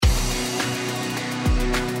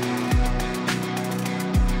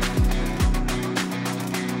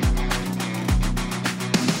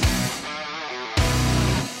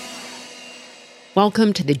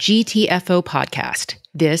Welcome to the GTFO podcast.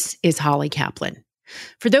 This is Holly Kaplan.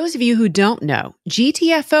 For those of you who don't know,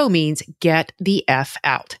 GTFO means get the F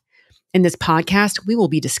out. In this podcast, we will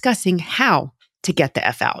be discussing how to get the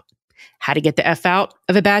F out. How to get the F out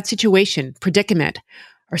of a bad situation, predicament,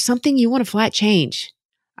 or something you want to flat change.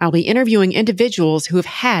 I'll be interviewing individuals who have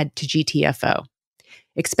had to GTFO.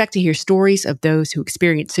 Expect to hear stories of those who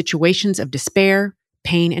experience situations of despair,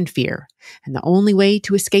 pain, and fear. And the only way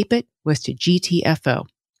to escape it was to GTFO.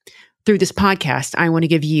 Through this podcast, I want to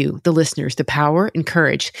give you, the listeners, the power and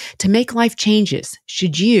courage to make life changes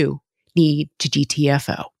should you need to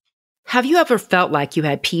GTFO. Have you ever felt like you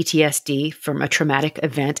had PTSD from a traumatic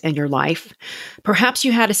event in your life? Perhaps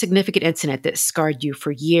you had a significant incident that scarred you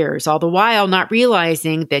for years, all the while not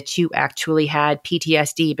realizing that you actually had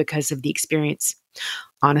PTSD because of the experience.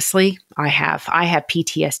 Honestly, I have. I have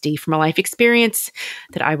PTSD from a life experience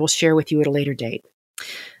that I will share with you at a later date.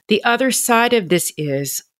 The other side of this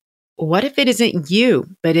is, what if it isn't you,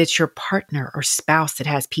 but it's your partner or spouse that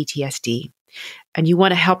has PTSD? And you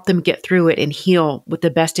want to help them get through it and heal with the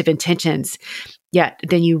best of intentions, yet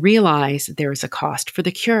then you realize there is a cost for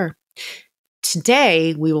the cure.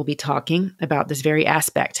 Today, we will be talking about this very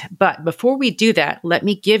aspect. But before we do that, let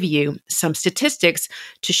me give you some statistics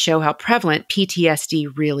to show how prevalent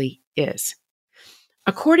PTSD really is.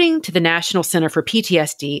 According to the National Center for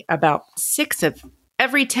PTSD, about 6 of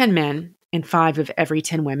every 10 men and 5 of every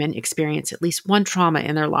 10 women experience at least one trauma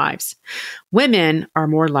in their lives. Women are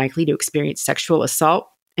more likely to experience sexual assault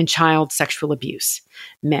and child sexual abuse.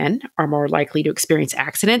 Men are more likely to experience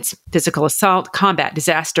accidents, physical assault, combat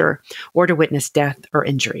disaster, or to witness death or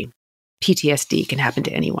injury. PTSD can happen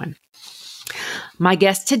to anyone. My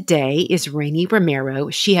guest today is Rainey Romero.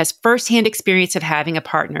 She has firsthand experience of having a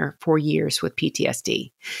partner for years with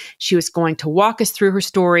PTSD. She was going to walk us through her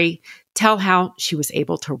story, tell how she was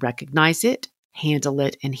able to recognize it, handle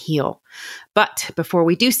it, and heal. But before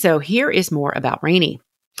we do so, here is more about Rainey.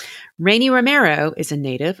 Rainey Romero is a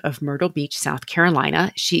native of Myrtle Beach, South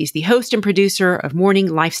Carolina. She's the host and producer of morning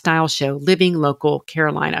lifestyle show Living Local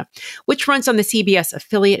Carolina, which runs on the CBS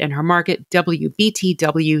affiliate in her market,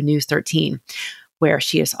 WBTW News 13, where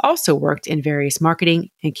she has also worked in various marketing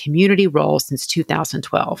and community roles since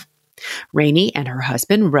 2012. Rainey and her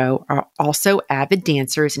husband, Ro, are also avid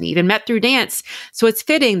dancers and even met through dance, so it's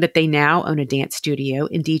fitting that they now own a dance studio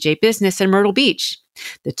and DJ business in Myrtle Beach.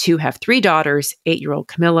 The two have 3 daughters, 8-year-old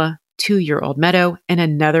Camilla, 2-year-old Meadow, and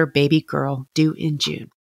another baby girl due in June.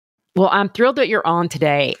 Well, I'm thrilled that you're on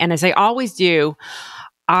today, and as I always do,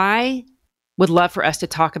 I would love for us to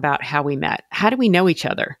talk about how we met. How do we know each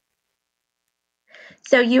other?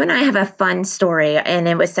 So you and I have a fun story, and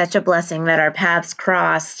it was such a blessing that our paths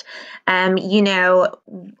crossed. I,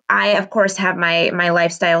 of course, have my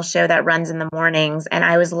lifestyle show that runs in the mornings, and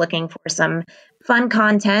I was looking for some fun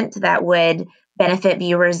content that would benefit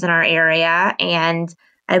viewers in our area. And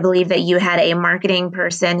I believe that you had a marketing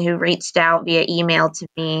person who reached out via email to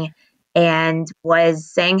me and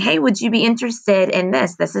was saying, hey, would you be interested in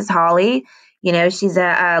this? This is Holly. She's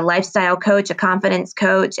a lifestyle coach, a confidence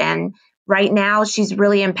coach, and right now, she's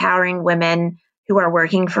really empowering women who are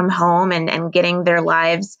working from home and getting their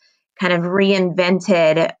lives kind of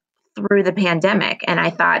reinvented through the pandemic. And I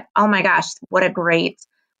thought, oh my gosh, what a great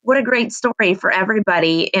story for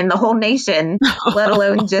everybody in the whole nation, let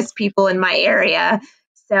alone just people in my area.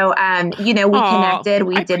 So, we connected,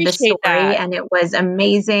 we did the story and it was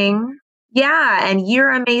amazing. Yeah. And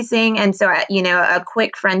you're amazing. And so, a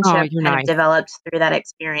quick friendship of developed through that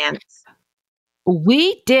experience.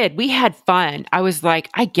 We did. We had fun. I was like,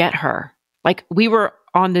 I get her. Like we were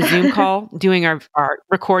on the Zoom call doing our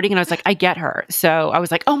recording and I was like, I get her. So I was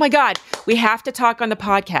like, oh my God, we have to talk on the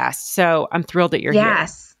podcast. So I'm thrilled that you're here.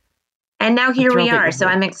 Yes. And now here we are. So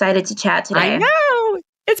I'm excited to chat today. I know.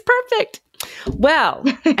 It's perfect. Well,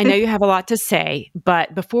 I know you have a lot to say,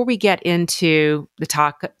 but before we get into the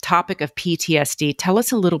topic of PTSD, tell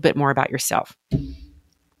us a little bit more about yourself.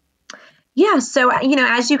 Yeah. So,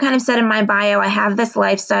 as you kind of said in my bio, I have this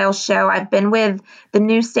lifestyle show. I've been with the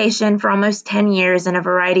news station for almost 10 years in a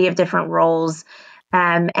variety of different roles.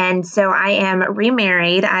 And so I am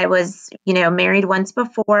remarried. I was, married once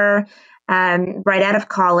before, right out of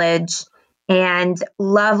college, and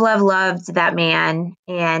loved that man.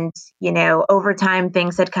 And, over time,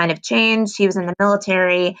 things had kind of changed. He was in the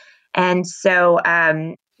military. And so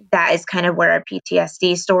that is kind of where our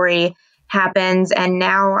PTSD story happens. And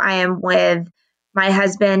now I am with my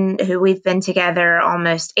husband, who we've been together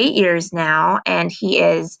almost 8 years now, and he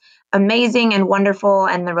is amazing and wonderful,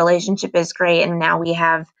 and the relationship is great. And now we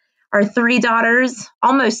have our 3 daughters,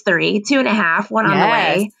 almost 3, 2.5, one on the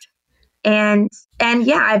way. And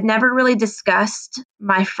yeah, I've never really discussed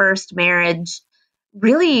my first marriage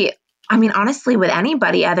really, I mean, honestly, with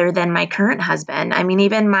anybody other than my current husband. I mean,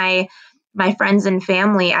 even my friends and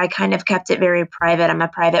family, I kind of kept it very private. I'm a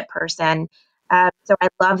private person. So I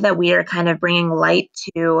love that we are kind of bringing light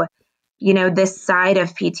to, this side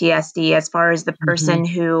of PTSD as far as the Hmm. person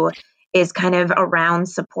who is kind of around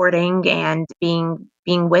supporting and being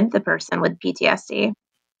with the person with PTSD.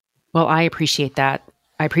 Well, I appreciate that.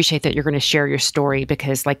 I appreciate that you're going to share your story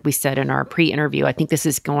because, like we said in our pre interview, I think this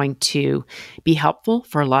is going to be helpful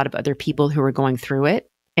for a lot of other people who are going through it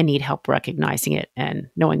and need help recognizing it and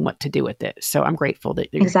knowing what to do with it. So I'm grateful that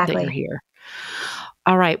you're Exactly. here.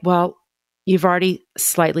 All right. Well, you've already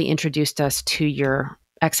slightly introduced us to your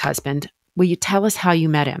ex husband. Will you tell us how you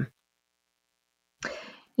met him?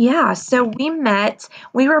 Yeah, so we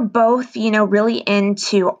were both, really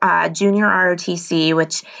into junior ROTC,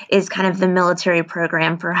 which is kind of the military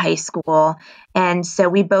program for high school. And so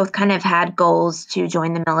we both kind of had goals to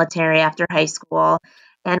join the military after high school.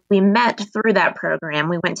 And we met through that program.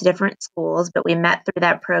 We went to different schools, but we met through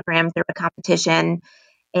that program through a competition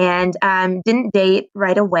and didn't date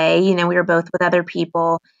right away. We were both with other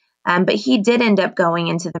people. But he did end up going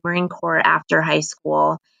into the Marine Corps after high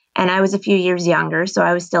school. And I was a few years younger, so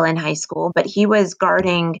I was still in high school. But he was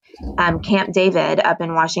guarding Camp David up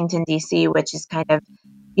in Washington, D.C., which is kind of,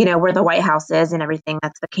 where the White House is and everything.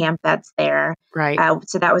 That's the camp that's there. Right.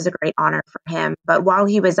 So that was a great honor for him. But while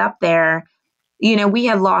he was up there, we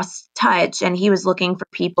had lost touch, and he was looking for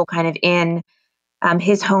people kind of in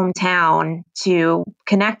his hometown to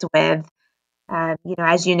connect with. As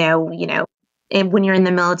and when you're in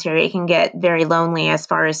the military, it can get very lonely as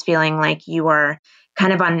far as feeling like you are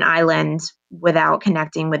kind of on an island without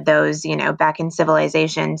connecting with those, back in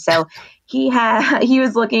civilization. So he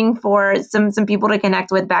was looking for some people to connect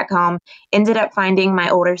with back home. Ended up finding my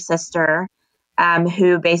older sister,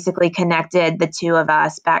 who basically connected the two of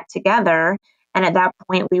us back together. And at that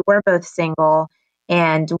point, we were both single.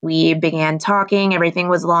 And we began talking. Everything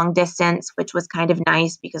was long distance, which was kind of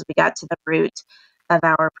nice because we got to the root of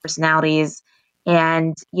our personalities.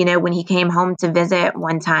 And, when he came home to visit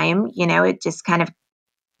one time, it just kind of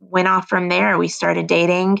went off from there. We started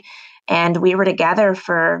dating and we were together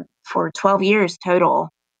for 12 years total.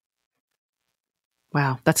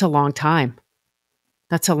 Wow. That's a long time.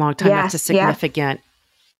 That's a long time. That's a Yes, yeah, significant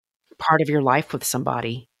part of your life with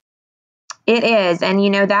somebody. it is. And,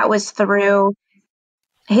 that was through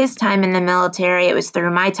his time in the military. It was through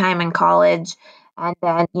my time in college. And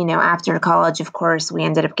then, after college, of course, we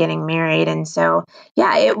ended up getting married. And so,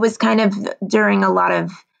 yeah, it was kind of during a lot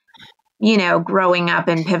of, growing up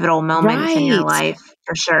and pivotal moments in your Right. life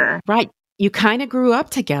for sure. Right. You kind of grew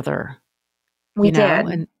up together, We did.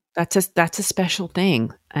 and that's a special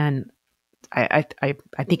thing. And I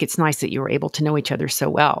think it's nice that you were able to know each other so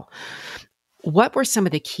well. What were some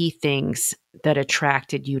of the key things that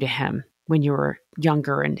attracted you to him when you were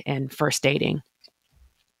younger and first dating?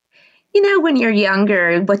 When you're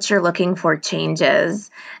younger, what you're looking for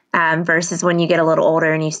changes versus when you get a little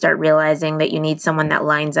older and you start realizing that you need someone that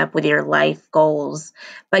lines up with your life goals.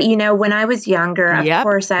 But, when I was younger, of Yep.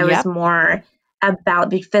 course, I was Yep. more about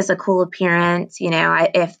the physical appearance.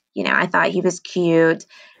 I thought he was cute.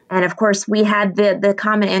 And of course, we had the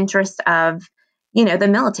common interest of, the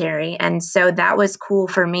military. And so that was cool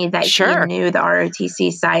for me that he Sure. knew the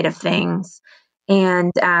ROTC side of things.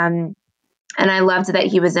 And, I loved that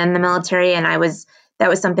he was in the military, and that was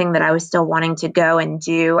something that I was still wanting to go and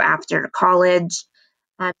do after college.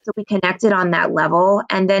 So we connected on that level.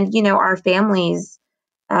 And then, our families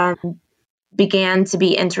um, began to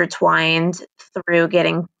be intertwined through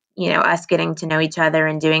us getting to know each other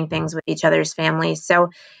and doing things with each other's families. So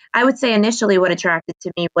I would say initially what attracted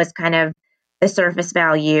to me was kind of the surface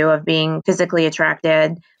value of being physically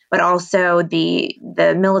attracted, but also the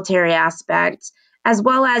military aspect, as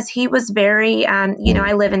well as he was very,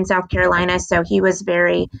 I live in South Carolina, so he was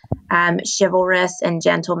very chivalrous and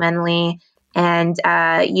gentlemanly, and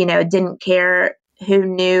didn't care who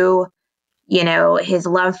knew, his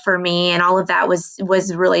love for me, and all of that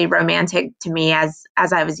was really romantic to me as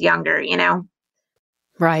I was younger.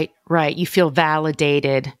 Right. Right. You feel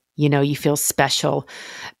validated, you feel special.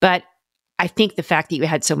 But I think the fact that you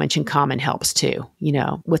had so much in common helps too,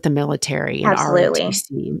 with the military and Absolutely.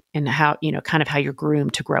 ROTC and how, kind of how you're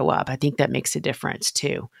groomed to grow up. I think that makes a difference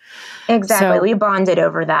too. Exactly. So, We bonded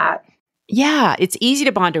over that. yeah, it's easy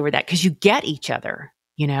to bond over that because you get each other,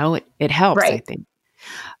 it helps, I Right. think.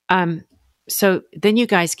 Um, so then you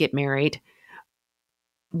guys get married.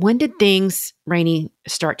 When did things, Rainey,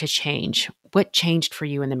 start to change? What changed for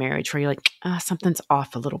you in the marriage where you're like, something's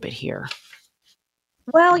off a little bit here?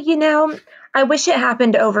 Well, I wish it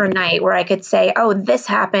happened overnight where I could say, oh, this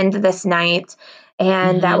happened this night,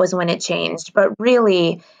 and that Hmm. was when it changed. But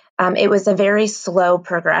really, it was a very slow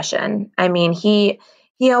progression. I mean, he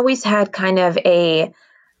always had kind of a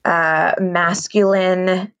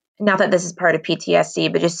masculine, not that this is part of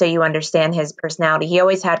PTSD, but just so you understand his personality, he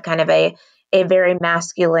always had kind of a very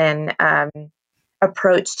masculine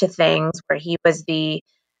approach to things where he was the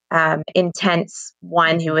intense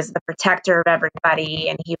one who was the protector of everybody,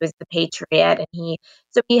 and he was the patriot, and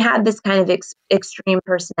he had this kind of extreme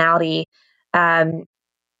personality, um,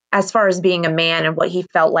 as far as being a man and what he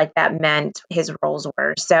felt like that meant his roles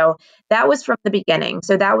were. So that was from the beginning.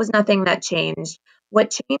 So that was nothing that changed.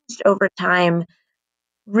 What changed over time,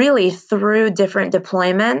 really through different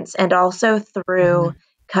deployments and also through Hmm.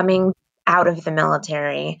 coming out of the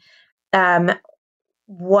military, um,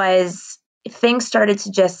 was things started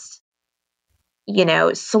to just,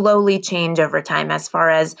 slowly change over time as far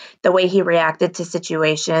as the way he reacted to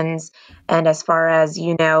situations, and as far as,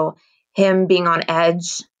 him being on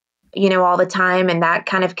edge, all the time. And that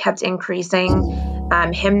kind of kept increasing.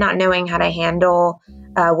 Him not knowing how to handle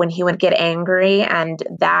when he would get angry, and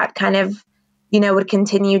that kind of, would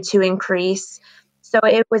continue to increase. So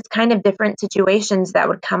it was kind of different situations that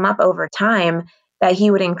would come up over time that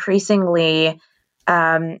he would increasingly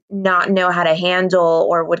not know how to handle,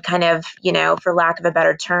 or would kind of, for lack of a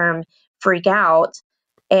better term, freak out.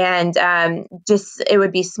 And just it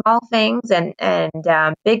would be small things and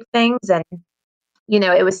big things, and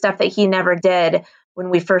it was stuff that he never did when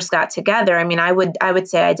we first got together. I mean, I would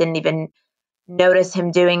say I didn't even notice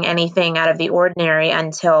him doing anything out of the ordinary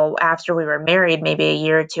until after we were married, maybe a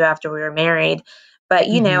year or two after we were married. But,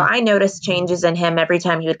 Hmm. I noticed changes in him every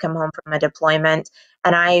time he would come home from a deployment.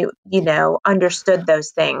 And I, understood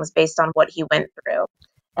those things based on what he went through.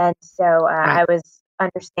 And so Right. I was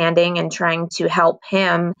understanding and trying to help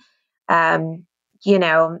him, um, you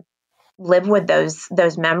know, live with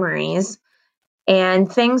those memories.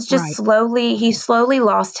 And things just Right. he slowly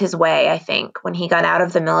lost his way, I think, when he got out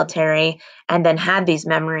of the military and then had these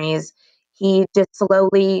memories. He just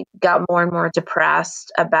slowly got more and more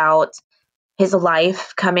depressed about his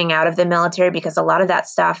life coming out of the military, because a lot of that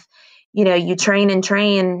stuff, you train and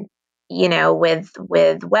train, with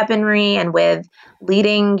weaponry and with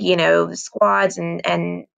leading, squads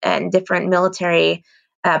and different military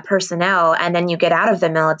personnel, and then you get out of the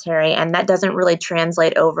military, and that doesn't really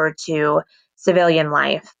translate over to civilian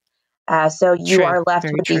life. So you True. are left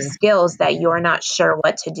Very with these true. skills that you're not sure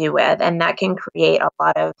what to do with, and that can create a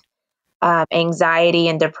lot of anxiety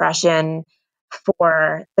and depression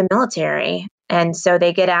for the military. And so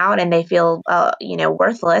they get out and they feel,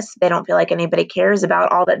 worthless. They don't feel like anybody cares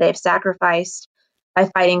about all that they've sacrificed by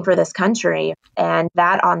fighting for this country. And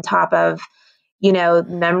that on top of,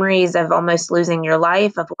 memories of almost losing your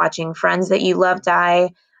life, of watching friends that you love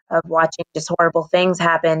die, of watching just horrible things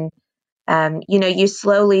happen. You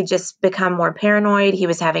slowly just become more paranoid. He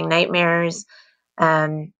was having nightmares.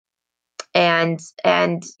 Um, and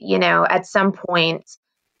at some point,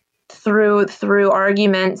 through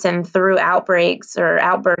arguments and through outbreaks or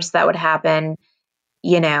outbursts that would happen,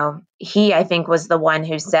 he, I think, was the one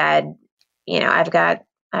who said, I've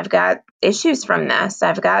got issues from this,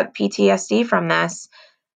 I've got PTSD from this.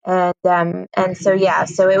 And so, yeah,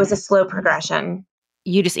 so it was a slow progression.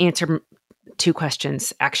 You just answered two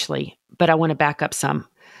questions, actually, but I want to back up some.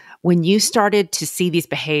 When you started to see these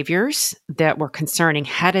behaviors that were concerning,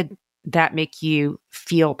 how did that make you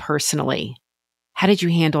feel personally? How did you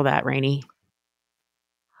handle that, Rainey?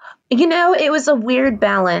 It was a weird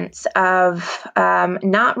balance of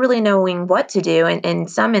not really knowing what to do in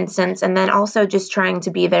some instance, and then also just trying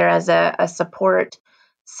to be there as a support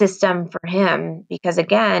system for him. Because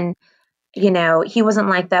again, he wasn't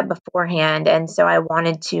like that beforehand. And so I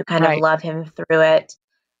wanted to kind of Right. love him through it,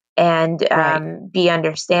 and Right. be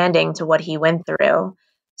understanding to what he went through.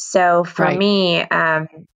 So for Right. me,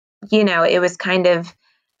 it was kind of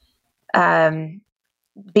um,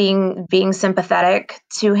 being sympathetic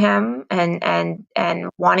to him, and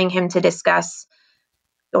wanting him to discuss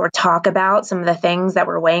or talk about some of the things that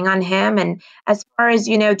were weighing on him. And as far as,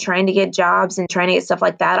 trying to get jobs and trying to get stuff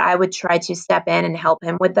like that, I would try to step in and help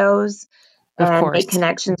him with those, Of and make course.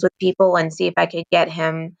 connections with people and see if I could get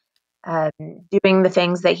him um, doing the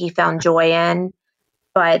things that he found joy in.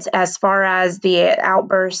 But as far as the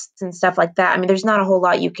outbursts and stuff like that, I mean, there's not a whole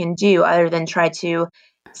lot you can do other than try to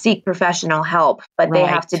seek professional help, but they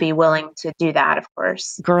have to Right. be willing to do that, of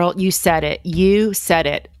course. Girl, you said it. You said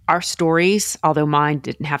it. Our stories, although mine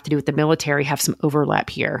didn't have to do with the military, have some overlap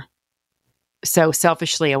here. So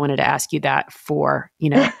selfishly, I wanted to ask you that for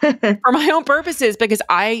my own purposes, because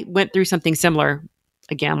I went through something similar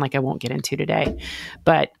again, like I won't get into today,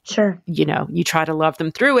 but Sure. you try to love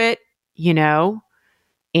them through it,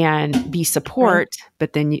 and be support, Right.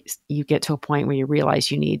 but then you get to a point where you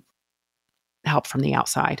realize you need help from the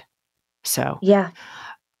outside. So, Yeah.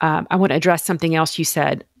 I want to address something else you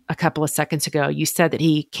said a couple of seconds ago. You said that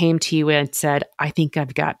he came to you and said, I think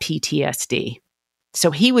I've got PTSD.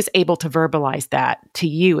 So he was able to verbalize that to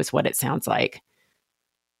you, is what it sounds like.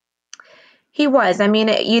 He was. I mean,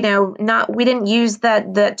 not we didn't use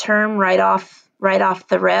the term right off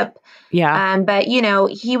the rip. Yeah. But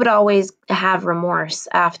he would always have remorse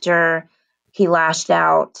after he lashed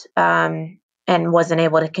out, and wasn't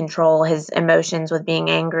able to control his emotions with being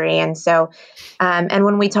angry. And so, and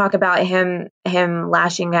when we talk about him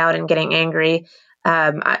lashing out and getting angry,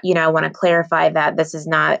 I want to clarify that this is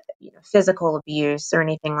not physical abuse or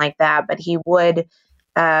anything like that, but he would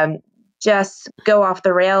um, just go off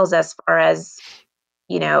the rails as far as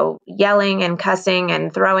yelling and cussing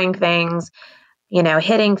and throwing things,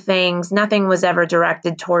 hitting things. Nothing was ever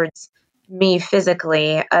directed towards me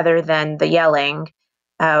physically other than the yelling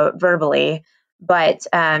verbally. But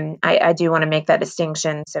I do want to make that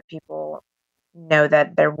distinction so people know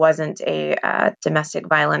that there wasn't a domestic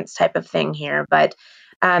violence type of thing here. But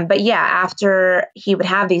yeah, after he would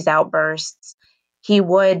have these outbursts, he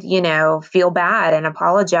would, feel bad and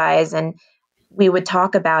apologize, and we would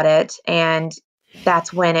talk about it. And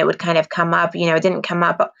that's when it would kind of come up. It didn't come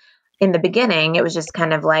up in the beginning. It was just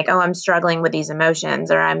kind of like, oh, I'm struggling with these emotions,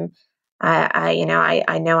 or I know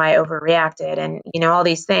I overreacted, and all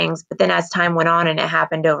these things. But then as time went on and it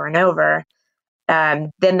happened over and over,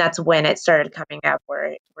 then that's when it started coming up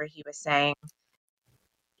where he was saying,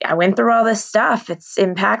 I went through all this stuff. It's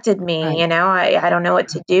impacted me. Right. I don't know what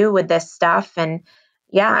to do with this stuff. And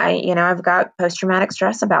yeah, I've got post-traumatic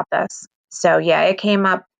stress about this. So yeah, it came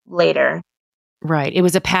up later. Right. It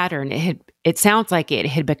was a pattern. It sounds like it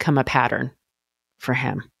had become a pattern for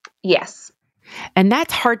him. Yes. And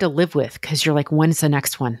that's hard to live with because you're like, when is the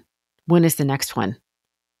next one? When is the next one?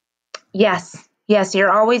 Yes. Yes.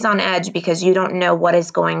 You're always on edge because you don't know what is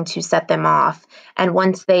going to set them off. And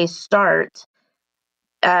once they start,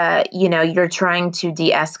 you're trying to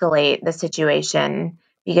de-escalate the situation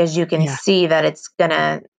because you can Yeah. see that it's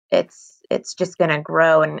just gonna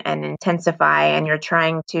grow and intensify, and you're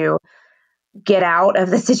trying to get out of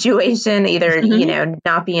the situation, either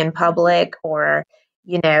not be in public, or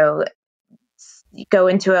you know go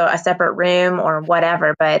into a separate room or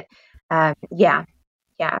whatever. But yeah,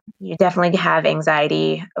 you definitely have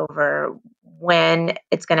anxiety over when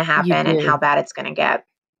it's going to You happen and how do. bad it's going to get.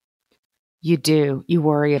 You do. You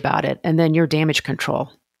worry about it. And then your damage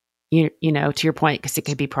control, to your point, because it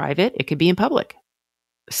could be private, it could be in public.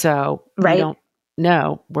 So you Right. don't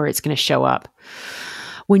know where it's going to show up.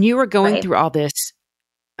 When you were going Right. through all this,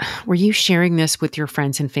 were you sharing this with your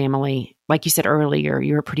friends and family? Like you said earlier,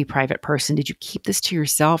 you're a pretty private person. Did you keep this to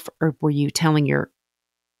yourself, or were you telling your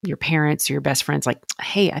parents or your best friends, like,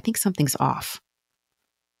 hey, I think something's off?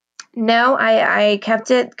 No, I kept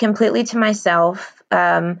it completely to myself.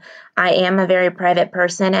 I am a very private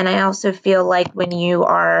person, and I also feel like when you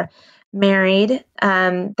are married,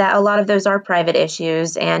 that a lot of those are private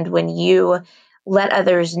issues. And when you let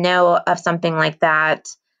others know of something like that,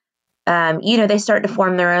 they start to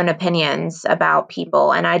form their own opinions about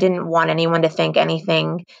people. And I didn't want anyone to think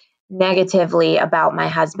anything negatively about my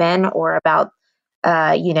husband or about,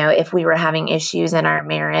 if we were having issues in our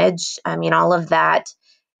marriage. I mean, all of that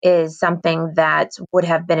is something that would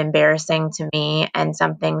have been embarrassing to me and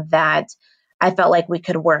something that I felt like we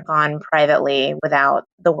could work on privately without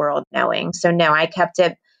the world knowing. So no, I kept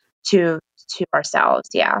it to ourselves.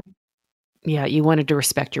 Yeah. Yeah, you wanted to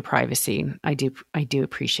respect your privacy. I do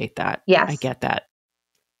appreciate that. I Yes. get that.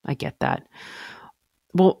 I get that.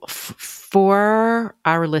 Well, for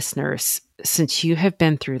our listeners, since you have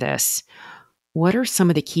been through this, what are some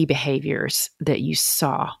of the key behaviors that you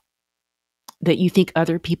saw that you think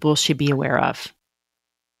other people should be aware of?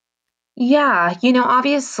 Yeah,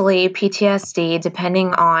 obviously PTSD,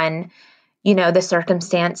 depending on, the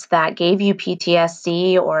circumstance that gave you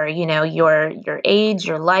PTSD, or, your age,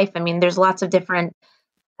 your life. I mean, there's lots of different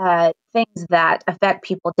things that affect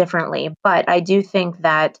people differently. But I do think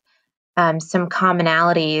that some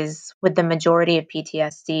commonalities with the majority of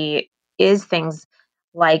PTSD is things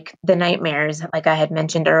like the nightmares, like I had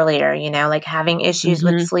mentioned earlier, like having issues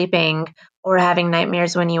with Hmm. sleeping or having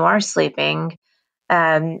nightmares when you are sleeping.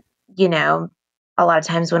 um, you know, a lot of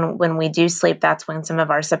times when we do sleep, that's when some of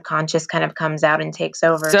our subconscious kind of comes out and takes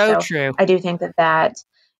over. So So true. I do think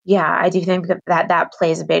yeah, I do think that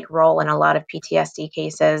plays a big role in a lot of PTSD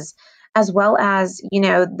cases, as well as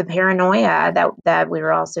the paranoia that we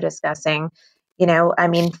were also discussing. I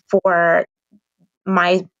mean, for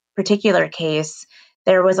my particular case,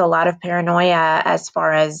 there was a lot of paranoia as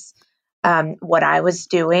far as what I was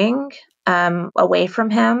doing away from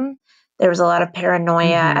him. There was a lot of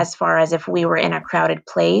paranoia Mm-hmm. as far as if we were in a crowded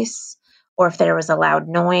place or if there was a loud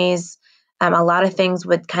noise. A lot of things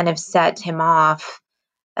would kind of set him off,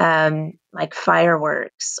 like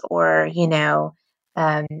fireworks, or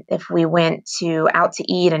if we went out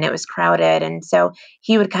to eat and it was crowded, and so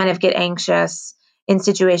he would kind of get anxious in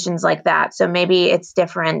situations like that. So maybe it's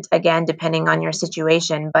different again depending on your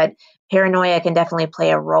situation, but paranoia can definitely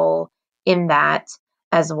play a role in that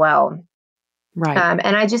as well. Right.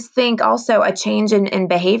 And I just think also a change in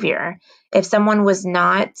behavior. If someone was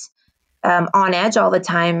not on edge all the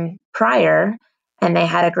time prior, and they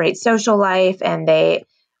had a great social life, and they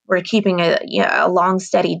were keeping a long,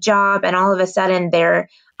 steady job, and all of a sudden they're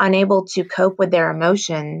unable to cope with their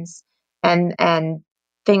emotions, and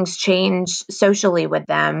things change socially with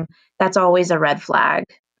them, that's always a red flag.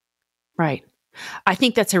 Right. I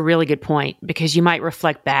think that's a really good point because you might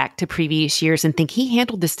reflect back to previous years and think he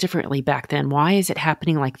handled this differently back then. Why is it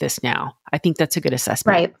happening like this now? I think that's a good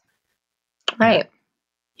assessment. Right. Yeah. Right.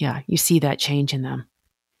 Yeah. You see that change in them.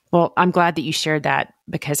 Well, I'm glad that you shared that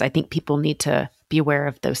because I think people need to be aware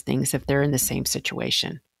of those things if they're in the same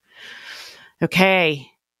situation. Okay,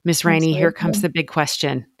 Miss Rainey, here comes Absolutely. the big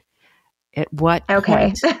question. At what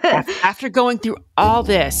Okay. point, after going through all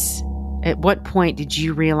this, at what point did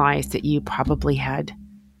you realize that you probably had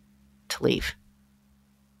to leave?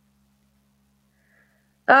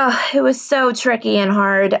 Oh, it was so tricky and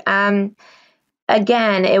hard.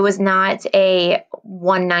 Again, it was not a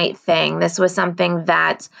one night thing. This was something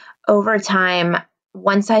that over time,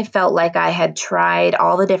 once I felt like I had tried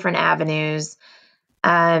all the different avenues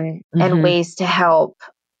and Mm-hmm. ways to help,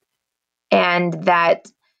 and that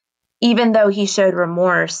even though he showed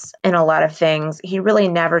remorse in a lot of things, he really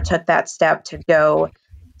never took that step to go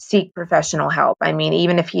seek professional help. I mean,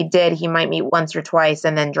 even if he did, he might meet once or twice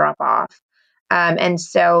and then drop off. And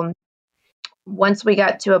so once we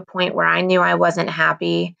got to a point where I knew I wasn't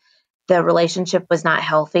happy, the relationship was not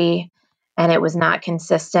healthy, and it was not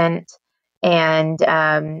consistent. And,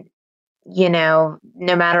 no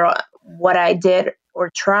matter what I did or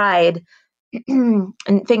tried, and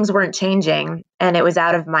things weren't changing, and it was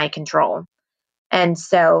out of my control. And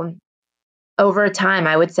so over time,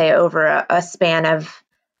 I would say over a span of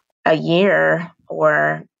a year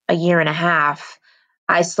or a year and a half,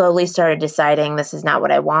 I slowly started deciding this is not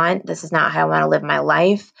what I want. This is not how I want to live my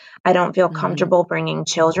life. I don't feel Mm-hmm. comfortable bringing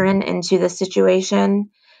children into this situation.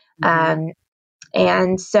 Mm-hmm. Um,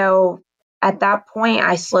 and so at that point,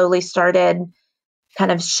 I slowly started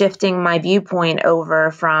kind of shifting my viewpoint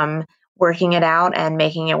over from working it out and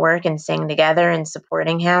making it work and staying together and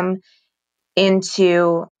supporting him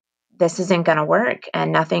into this isn't going to work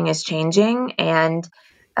and nothing is changing. And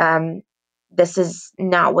um, this is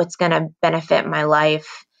not what's going to benefit my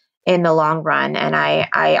life in the long run. And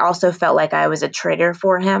I also felt like I was a trigger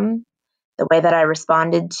for him, the way that I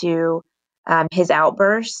responded to his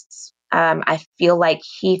outbursts. I feel like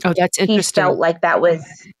Oh, that's he felt interesting. like that was,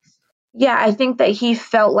 yeah, I think that he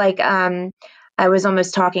felt like I was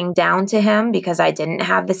almost talking down to him because I didn't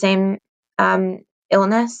have the same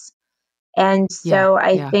illness. And Yeah. so I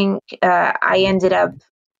Yeah. think I ended up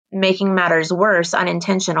making matters worse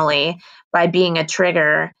unintentionally by being a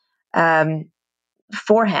trigger um,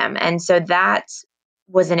 for him. And so that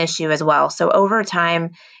was an issue as well. So over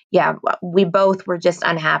time, yeah, we both were just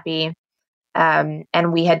unhappy.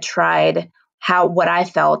 And we had tried what I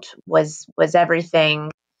felt was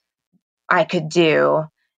everything I could do.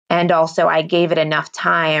 And also I gave it enough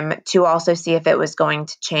time to also see if it was going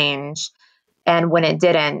to change. And when it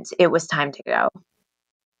didn't, it was time to go.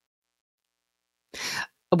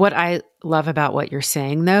 What I love about what you're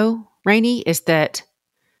saying, though, Rainey, is that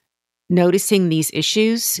noticing these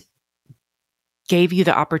issues gave you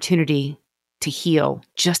the opportunity to heal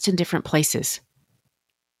just in different places,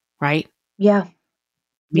 right? Yeah. I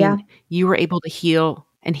Yeah. mean, you were able to heal,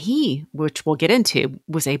 and he, which we'll get into,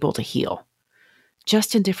 was able to heal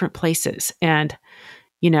just in different places. And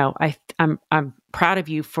I'm proud of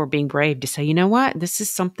you for being brave to say, you know what, this is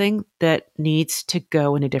something that needs to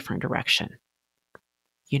go in a different direction.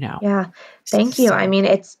 You know, Yeah. Thank you. I so mean,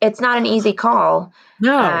 it's not an easy call.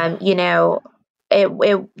 no, You know, it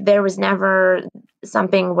there was never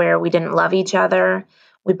something where we didn't love each other.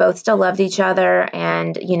 We both still loved each other,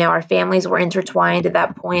 and our families were intertwined at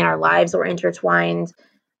that point. Our lives were intertwined.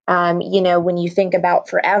 When you think about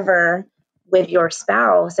forever with your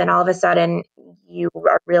spouse, and all of a sudden you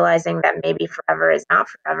are realizing that maybe forever is not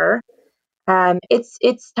forever.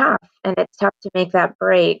 It's tough, and it's tough to make that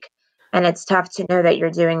break. And it's tough to know that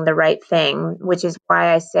you're doing the right thing, which is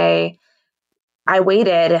why I say I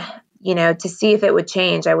waited, to see if it would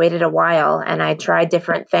change. I waited a while and I tried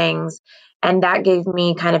different things. And that gave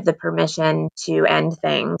me kind of the permission to end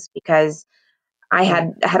things because I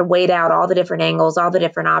had weighed out all the different angles, all the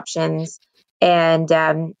different options. And,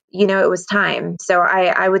 it was time. So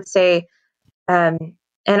I would say, um,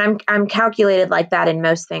 and I'm calculated like that in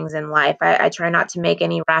most things in life. I try not to make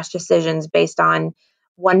any rash decisions based on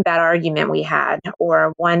one bad argument we had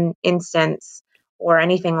or one instance or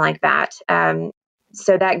anything like that.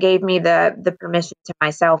 So that gave me the permission to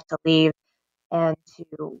myself to leave and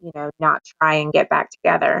to not try and get back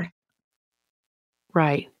together.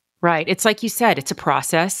 Right. Right. It's like you said, it's a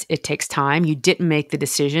process. It takes time. You didn't make the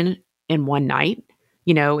decision in one night.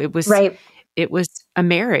 Right. It was a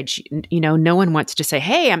marriage. No one wants to say,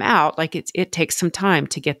 "Hey, I'm out." Like it takes some time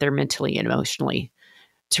to get there mentally and emotionally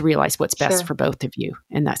to realize what's best Sure. for both of you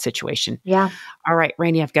in that situation. Yeah. All right,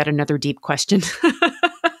 Rainey, I've got another deep question.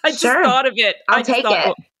 I just Sure. thought of it. I'll take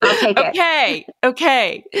it. I'll take it. Okay.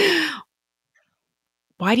 Okay.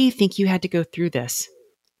 Why do you think you had to go through this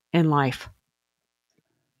in life?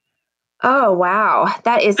 Oh, wow.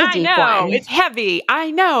 That is a I deep know. one. It's heavy.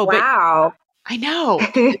 I know, but Wow. I know.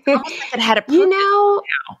 It's almost like it had a You purpose know,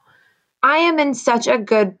 now. I am in such a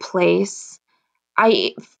good place.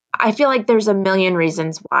 I I feel like there's a million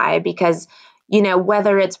reasons why, because,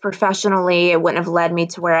 whether it's professionally, it wouldn't have led me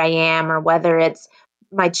to where I am, or whether it's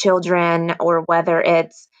my children, or whether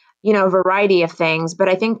it's, a variety of things. But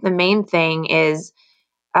I think the main thing is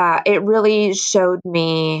it really showed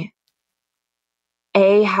me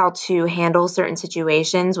how to handle certain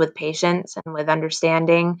situations with patience and with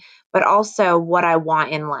understanding, but also what I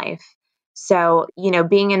want in life. So,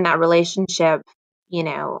 being in that relationship, you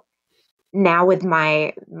know, now with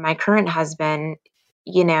my current husband,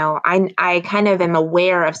 I kind of am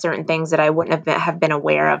aware of certain things that I wouldn't have been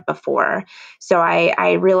aware of before. So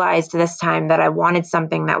I realized this time that I wanted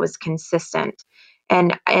something that was consistent.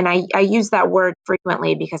 And I use that word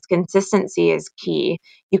frequently because consistency is key.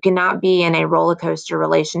 You cannot be in a roller coaster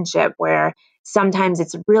relationship where sometimes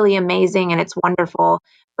it's really amazing and it's wonderful,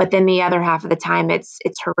 but then the other half of the time it's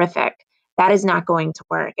horrific. That is not going to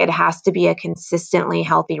work. It has to be a consistently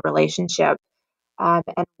healthy relationship. And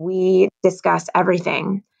we discuss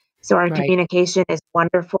everything. So our Right. communication is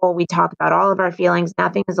wonderful. We talk about all of our feelings.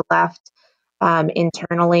 Nothing is left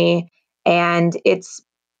internally. And it's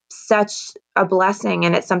such a blessing.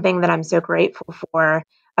 And it's something that I'm so grateful for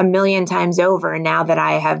a million times over now that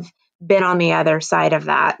I have been on the other side of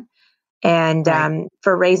that. And Right.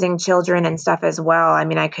 for raising children and stuff as well. I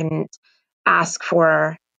mean, I couldn't ask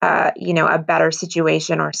for, a better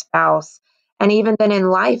situation or spouse. And even then in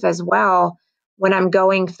life as well, when I'm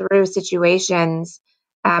going through situations,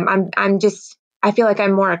 I feel like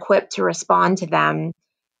I'm more equipped to respond to them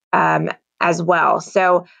um, as well.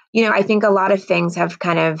 So, I think a lot of things have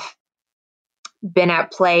kind of been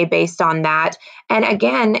at play based on that. And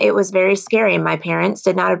again, it was very scary. My parents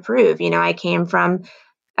did not approve. I came from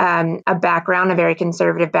a background, a very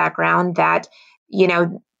conservative background that,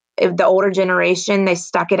 if the older generation, they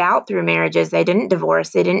stuck it out through marriages. They didn't divorce,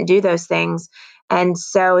 they didn't do those things. And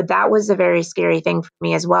so that was a very scary thing for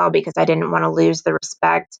me as well, because I didn't want to lose the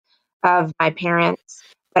respect of my parents.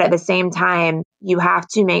 But at the same time, you have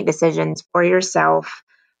to make decisions for yourself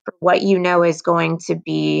for what you know is going to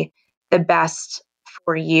be the best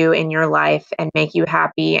for you in your life and make you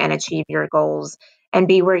happy and achieve your goals and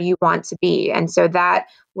be where you want to be. And so that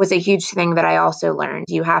was a huge thing that I also learned.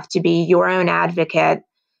 You have to be your own advocate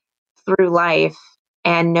through life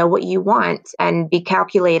and know what you want and be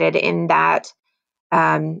calculated in that,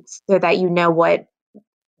 so that you know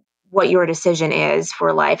what your decision is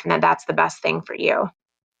for life and that that's the best thing for you.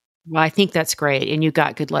 Well, I think that's great. And you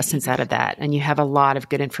got good lessons out of that. And you have a lot of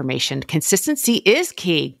good information. Consistency is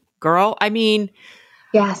key, girl. I mean,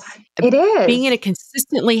 Yes, it being in is. a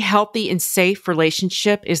consistently healthy and safe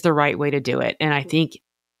relationship is the right way to do it. And I think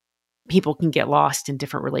people can get lost in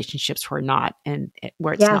different relationships where it's not,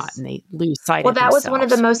 Yes. and they lose sight Well, of that was one of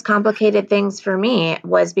the themselves. most complicated things for me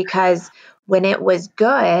was because when it was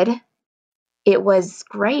good, it was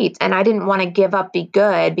great. And I didn't want to give up the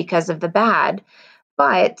good because of the bad.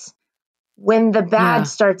 But when the bad Yeah,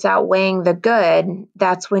 starts outweighing the good,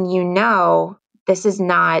 that's when you know this is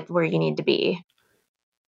not where you need to be.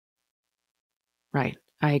 right.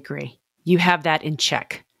 I agree. You have that in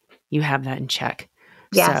check. You have that in check.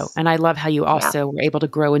 So, Yes. and I love how you Yeah. also were able to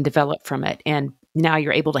grow and develop from it. And now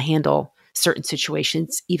you're able to handle certain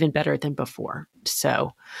situations even better than before.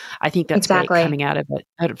 So I think that's great Exactly. coming out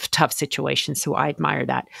of tough situations. So I admire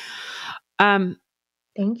that. Um,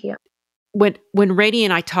 Thank you. When Rady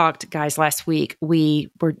and I talked, guys, last week, we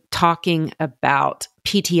were talking about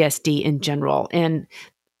PTSD in general. And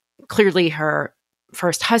clearly her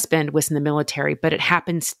first husband was in the military, but it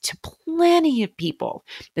happens to plenty of people.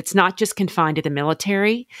 It's not just confined to the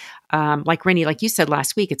military. Like Rennie, like you said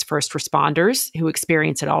last week, it's first responders who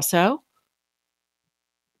experience it also.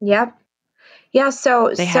 Yep. Yeah,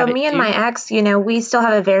 so They have it me and too. my ex, we still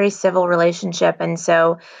have a very civil relationship, and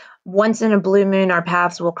so once in a blue moon our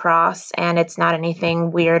paths will cross, and it's not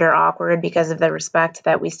anything weird or awkward because of the respect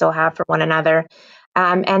that we still have for one another.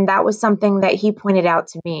 And that was something that he pointed out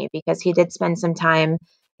to me because he did spend some time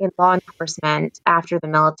in law enforcement after the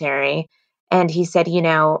military, and he said,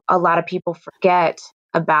 a lot of people forget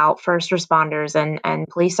about first responders and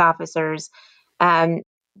police officers, um,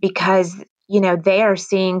 because they are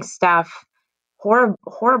seeing stuff,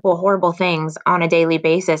 horrible things on a daily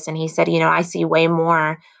basis. And he said, I see way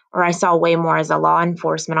more, or I saw way more as a law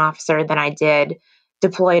enforcement officer than I did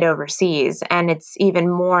deployed overseas. And it's even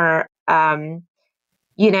more,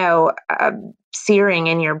 searing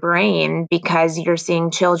in your brain because you're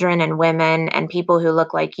seeing children and women and people who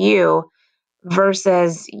look like you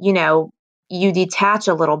versus, you detach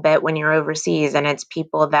a little bit when you're overseas and it's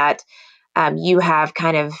people that you have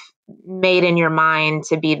kind of made in your mind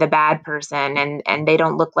to be the bad person, and they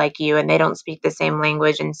don't look like you and they don't speak the same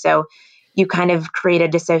language, and so you kind of create a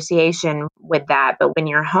dissociation with that. But when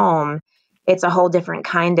you're home, it's a whole different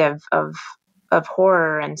kind of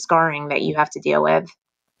horror and scarring that you have to deal with.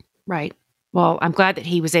 Right. Well, I'm glad that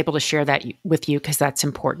he was able to share that with you because that's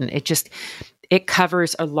important. It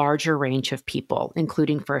covers a larger range of people,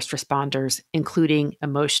 including first responders, including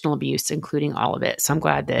emotional abuse, including all of it. So I'm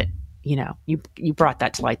glad that, you brought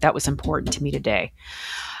that to light. That was important to me today.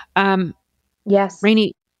 Yes.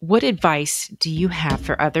 Rainey, what advice do you have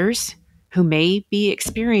for others who may be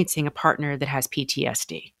experiencing a partner that has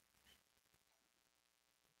PTSD?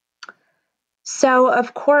 So,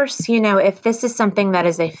 of course, if this is something that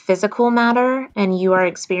is a physical matter and you are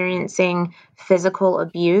experiencing physical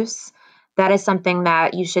abuse, that is something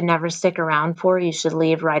that you should never stick around for. You should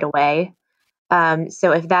leave right away.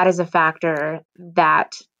 So, if that is a factor,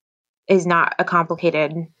 that is not a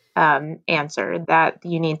complicated answer that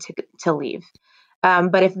you need to leave.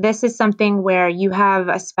 But if this is something where you have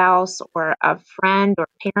a spouse or a friend or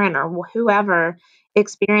parent or whoever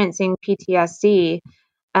experiencing PTSD,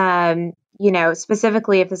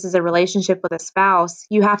 specifically if this is a relationship with a spouse,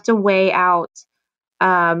 you have to weigh out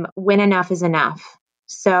when enough is enough.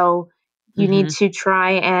 So you need to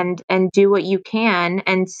try and do what you can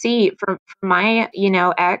and see. From my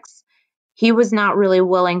ex, he was not really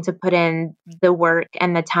willing to put in the work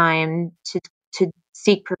and the time to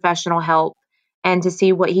seek professional help and to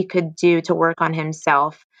see what he could do to work on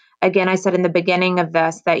himself. Again, I said in the beginning of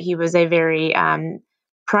this that he was a very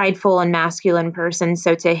prideful and masculine person.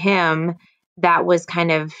 So to him, that was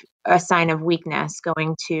kind of a sign of weakness,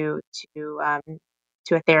 going to a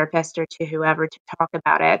therapist or to whoever to talk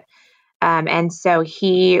about it. And so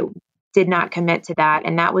he did not commit to that.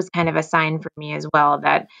 And that was kind of a sign for me as well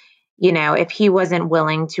that, if he wasn't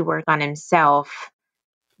willing to work on himself,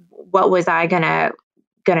 what was I gonna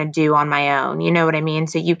do on my own? You know what I mean?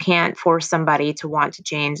 So you can't force somebody to want to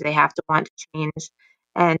change. They have to want to change,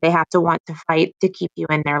 and they have to want to fight to keep you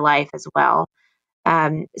in their life as well.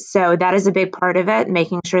 So that is a big part of it,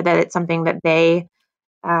 making sure that it's something that they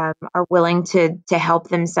are willing to help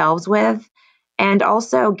themselves with, and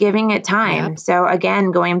also giving it time. Yep. So again,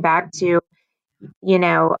 going back to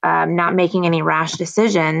not making any rash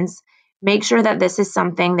decisions. Make sure that this is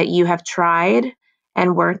something that you have tried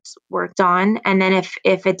and worked on, and then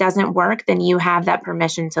if it doesn't work, then you have that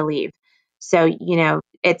permission to leave. So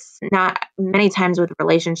it's not many times with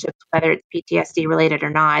relationships, whether it's PTSD related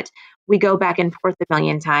or not, we go back and forth a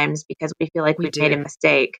million times because we feel like We we've made a do.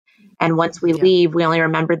 mistake. And once we Yeah. leave, we only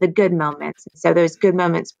remember the good moments. So those good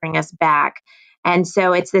moments bring us back. And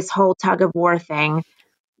so it's this whole tug of war thing.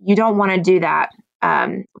 You don't want to do that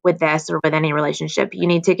with this or with any relationship. You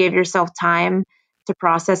need to give yourself time to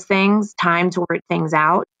process things, time to work things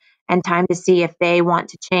out, and time to see if they want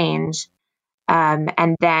to change, and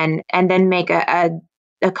then make a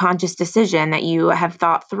conscious decision that you have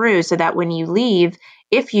thought through, so that when you leave,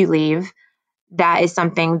 if you leave, that is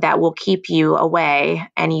something that will keep you away,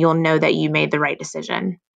 and you'll know that you made the right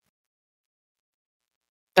decision.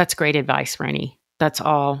 That's great advice, Rennie. That's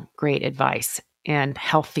all great advice and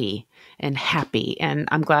healthy and happy. And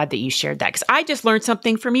I'm glad that you shared that because I just learned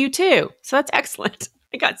something from you too. So that's excellent.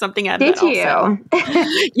 I got something out of Did that also.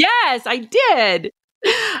 you? Yes, I did.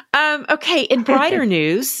 Okay. In brighter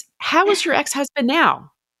news, how is your ex-husband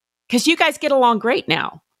now? Because you guys get along great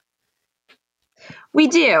now. We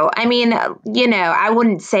do. I mean, I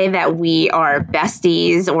wouldn't say that we are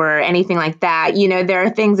besties or anything like that. There are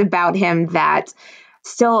things about him that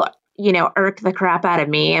still, irk the crap out of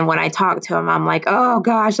me. And when I talk to him, I'm like, oh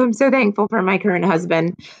gosh, I'm so thankful for my current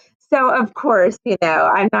husband. So, of course,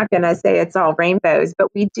 I'm not going to say it's all rainbows, but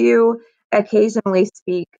we do occasionally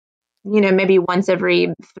speak, maybe once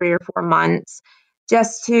every 3 or 4 months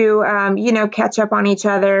just to, catch up on each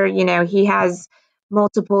other. He has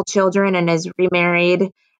multiple children and is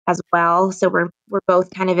remarried as well. So we're both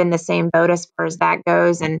kind of in the same boat as far as that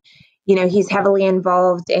goes. And, he's heavily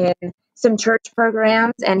involved in some church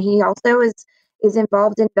programs, and he also is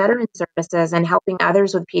involved in veteran services and helping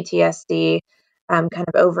others with PTSD kind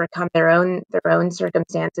of overcome their own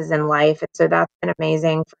circumstances in life. And so that's been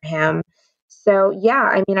amazing for him. So yeah,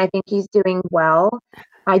 I mean, I think he's doing well.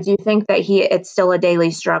 I do think that it's still a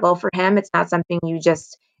daily struggle for him. It's not something you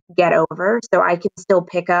just get over. So I can still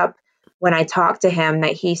pick up when I talk to him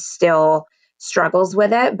that he still struggles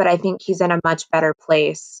with it, but I think he's in a much better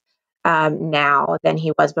place now than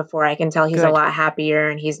he was before. I can tell he's a Good. lot happier,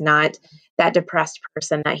 and he's not that depressed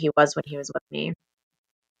person that he was when he was with me.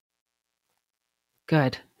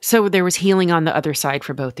 Good. So there was healing on the other side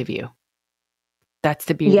for both of you. That's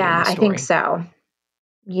the beauty of the story. I think so.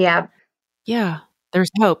 Yeah. Yeah.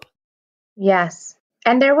 There's hope. Yes.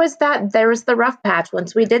 And there was the rough patch.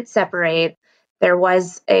 Once we did separate, there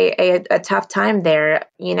was a tough time there,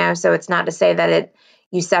 so it's not to say that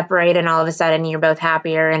you separate and all of a sudden you're both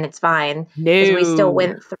happier and it's fine. No. Because we still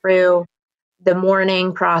went through the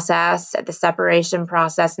mourning process, the separation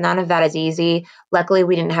process. None of that is easy. Luckily,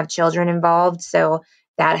 we didn't have children involved, so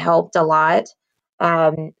that helped a lot.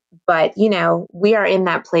 But, we are in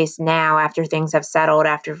that place now after things have settled,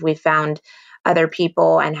 after we found other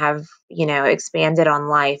people and have, expanded on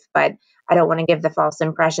life. But I don't want to give the false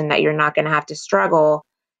impression that you're not going to have to struggle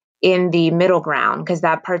in the middle ground, because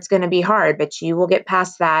that part's going to be hard, but you will get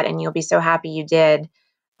past that and you'll be so happy you did,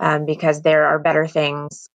 because there are better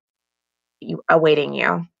things awaiting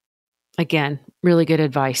you. Again, really good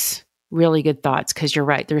advice, really good thoughts, because you're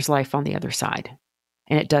right. There's life on the other side,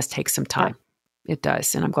 and it does take some time. Yeah. It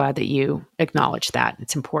does. And I'm glad that you acknowledge that.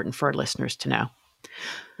 It's important for our listeners to know.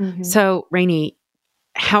 Mm-hmm. So, Rainey,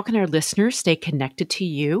 how can our listeners stay connected to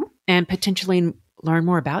you and potentially learn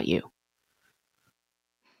more about you?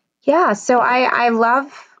 Yeah, so I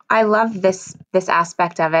love this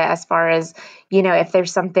aspect of it, as far as, if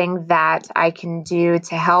there's something that I can do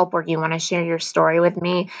to help, or you want to share your story with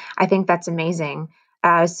me, I think that's amazing.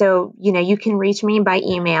 So, you can reach me by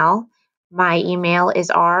email. My email is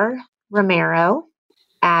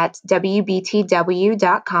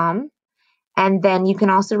rromero@wbtw.com. And then you can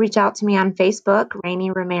also reach out to me on Facebook,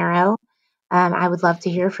 Rainey Romero. I would love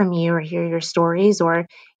to hear from you, or hear your stories, or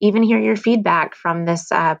even hear your feedback from this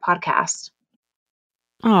podcast.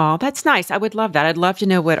 Oh, that's nice. I would love that. I'd love to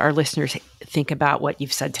know what our listeners think about what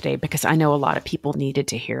you've said today, because I know a lot of people needed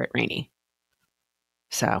to hear it, Rainey.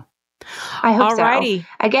 So, I hope so.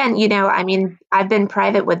 Again, I've been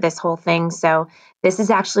private with this whole thing, so this is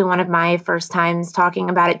actually one of my first times talking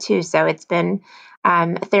about it too. So it's been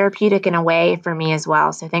therapeutic in a way for me as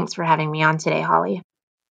well. So thanks for having me on today, Holly.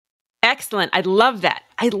 Excellent. I love that.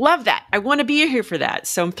 I want to be here for that.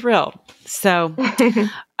 So I'm thrilled. So,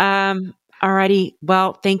 alrighty.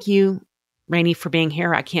 Well, thank you, Rainey, for being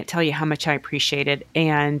here. I can't tell you how much I appreciate it.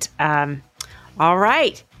 And, all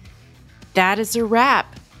right. That is a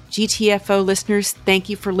wrap. GTFO listeners, thank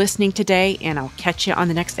you for listening today, and I'll catch you on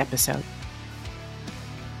the next episode.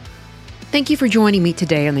 Thank you for joining me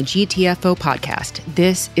today on the GTFO podcast.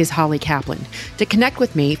 This is Holly Kaplan. To connect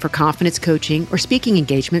with me for confidence coaching or speaking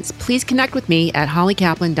engagements, please connect with me at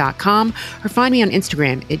hollykaplan.com or find me on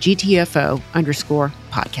Instagram at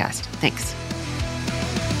GTFO_podcast. Thanks.